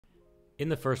In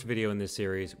the first video in this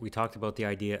series, we talked about the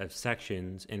idea of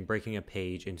sections and breaking a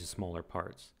page into smaller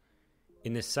parts.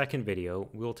 In this second video,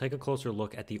 we will take a closer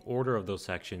look at the order of those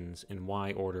sections and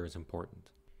why order is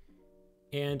important.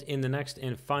 And in the next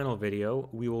and final video,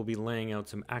 we will be laying out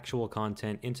some actual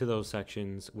content into those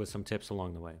sections with some tips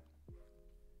along the way.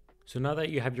 So now that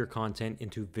you have your content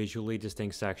into visually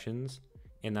distinct sections,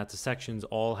 and that the sections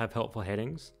all have helpful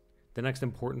headings, the next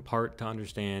important part to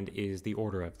understand is the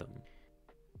order of them.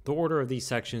 The order of these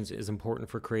sections is important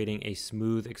for creating a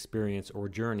smooth experience or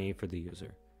journey for the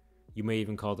user. You may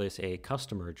even call this a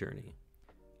customer journey.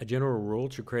 A general rule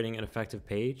to creating an effective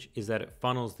page is that it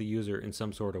funnels the user in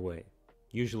some sort of way,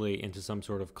 usually into some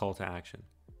sort of call to action.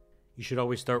 You should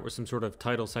always start with some sort of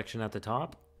title section at the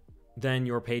top, then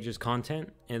your page's content,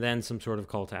 and then some sort of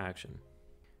call to action.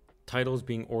 Titles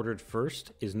being ordered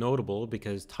first is notable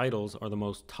because titles are the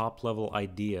most top-level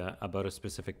idea about a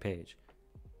specific page.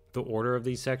 The order of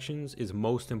these sections is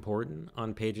most important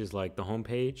on pages like the home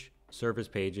page, service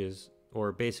pages,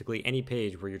 or basically any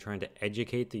page where you're trying to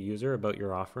educate the user about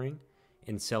your offering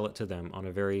and sell it to them on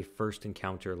a very first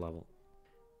encounter level.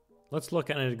 Let's look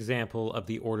at an example of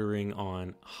the ordering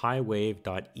on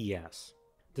highwave.es.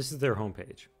 This is their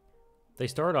homepage. They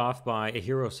start off by a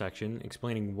hero section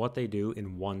explaining what they do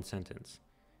in one sentence.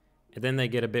 And then they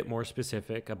get a bit more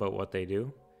specific about what they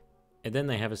do. And then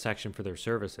they have a section for their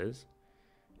services.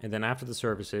 And then after the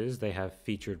services, they have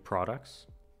featured products.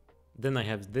 Then they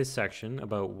have this section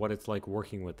about what it's like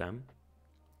working with them,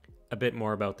 a bit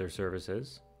more about their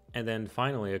services, and then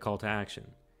finally a call to action.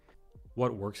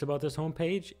 What works about this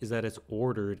homepage is that it's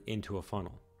ordered into a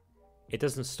funnel. It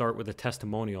doesn't start with a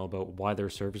testimonial about why their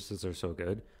services are so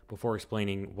good before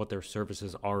explaining what their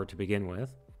services are to begin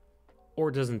with,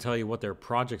 or doesn't tell you what their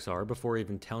projects are before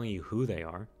even telling you who they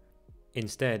are.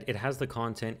 Instead, it has the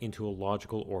content into a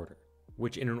logical order,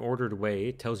 which in an ordered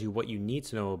way tells you what you need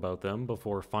to know about them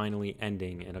before finally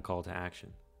ending in a call to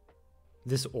action.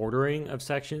 This ordering of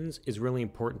sections is really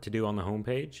important to do on the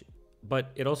homepage, but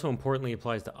it also importantly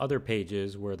applies to other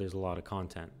pages where there's a lot of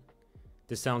content.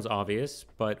 This sounds obvious,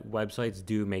 but websites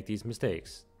do make these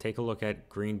mistakes. Take a look at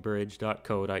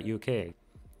greenbridge.co.uk.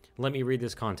 Let me read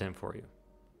this content for you.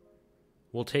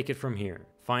 We'll take it from here.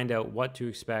 Find out what to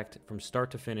expect from start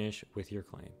to finish with your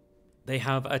claim. They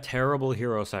have a terrible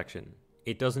hero section.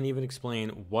 It doesn't even explain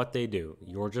what they do.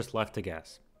 You're just left to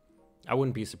guess. I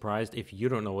wouldn't be surprised if you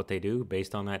don't know what they do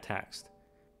based on that text.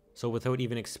 So without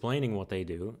even explaining what they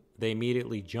do, they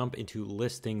immediately jump into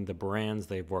listing the brands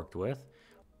they've worked with,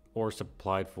 or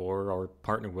supplied for, or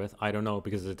partnered with. I don't know,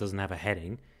 because it doesn't have a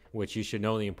heading, which you should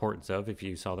know the importance of if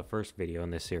you saw the first video in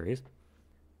this series.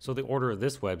 So the order of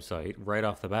this website, right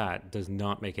off the bat, does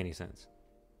not make any sense.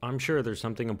 I'm sure there's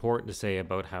something important to say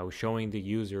about how showing the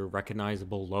user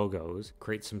recognizable logos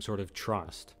creates some sort of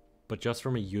trust, but just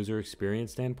from a user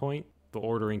experience standpoint, the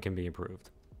ordering can be improved.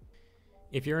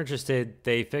 If you're interested,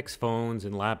 they fix phones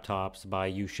and laptops by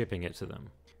you shipping it to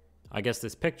them. I guess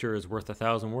this picture is worth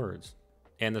 1,000 words,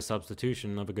 and the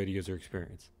substitution of a good user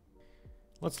experience.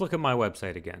 Let's look at my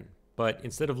website again, but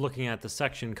instead of looking at the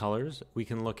section colors, we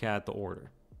can look at the order.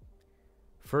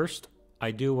 First, I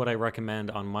do what I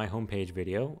recommend on my homepage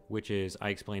video, which is I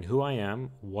explain who I am,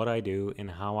 what I do,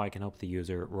 and how I can help the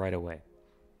user right away.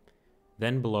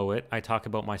 Then below it, I talk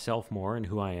about myself more and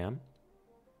who I am.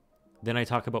 Then I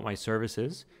talk about my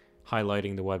services,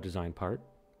 highlighting the web design part.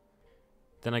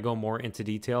 Then I go more into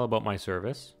detail about my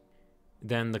service.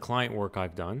 Then the client work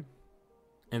I've done.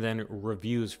 And then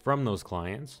reviews from those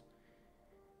clients.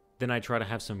 Then I try to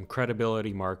have some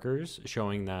credibility markers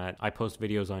showing that I post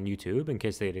videos on YouTube in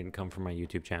case they didn't come from my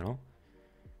YouTube channel,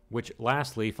 which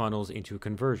lastly funnels into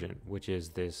conversion, which is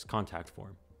this contact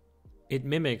form. It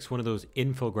mimics one of those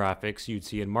infographics you'd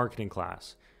see in marketing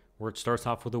class, where it starts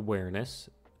off with awareness,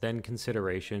 then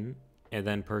consideration, and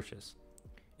then purchase.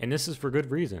 And this is for good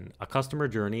reason. A customer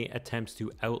journey attempts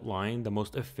to outline the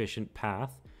most efficient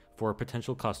path for a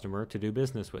potential customer to do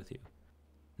business with you.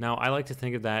 Now, I like to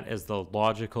think of that as the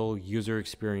logical, user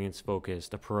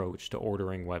experience-focused approach to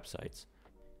ordering websites.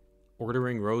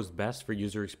 Ordering rows best for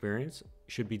user experience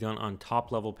should be done on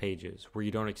top-level pages where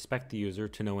you don't expect the user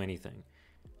to know anything.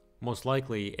 Most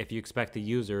likely, if you expect the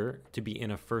user to be in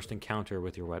a first encounter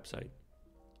with your website.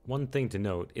 One thing to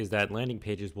note is that landing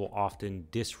pages will often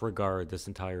disregard this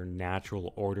entire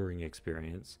natural ordering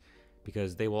experience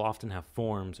because they will often have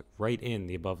forms right in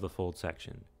the above the fold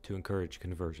section to encourage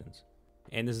conversions.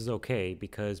 And this is okay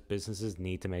because businesses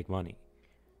need to make money.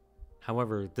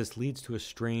 However, this leads to a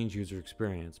strange user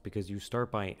experience because you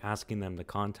start by asking them to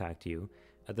contact you,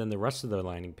 and then the rest of the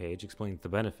landing page explains the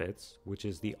benefits, which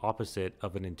is the opposite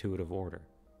of an intuitive order.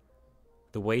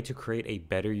 The way to create a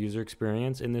better user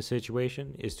experience in this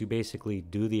situation is to basically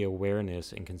do the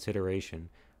awareness and consideration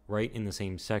right in the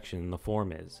same section the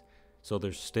form is, so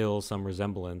there's still some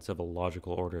resemblance of a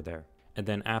logical order there. And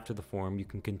then after the form, you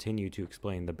can continue to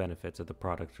explain the benefits of the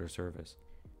product or service.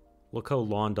 Look how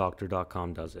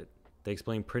lawndoctor.com does it. They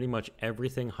explain pretty much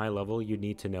everything high level you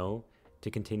need to know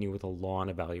to continue with a lawn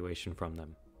evaluation from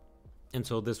them. And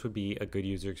so this would be a good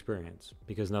user experience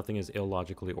because nothing is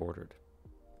illogically ordered.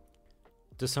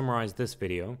 To summarize this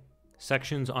video,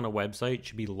 sections on a website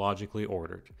should be logically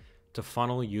ordered to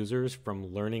funnel users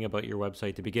from learning about your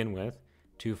website to begin with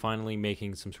to finally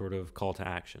making some sort of call to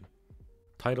action.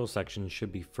 Title sections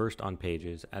should be first on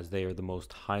pages as they are the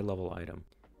most high-level item.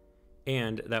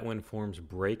 And that when forms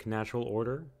break natural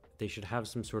order, they should have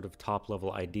some sort of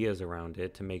top-level ideas around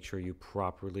it to make sure you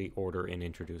properly order and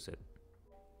introduce it.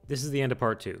 This is the end of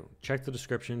part 2. Check the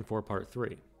description for part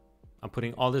 3. I'm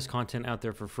putting all this content out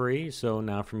there for free, so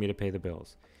now for me to pay the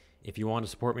bills. If you want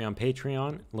to support me on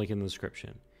Patreon, link in the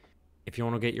description. If you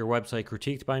want to get your website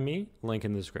critiqued by me, link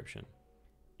in the description.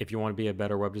 If you want to be a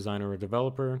better web designer or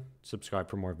developer, subscribe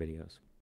for more videos.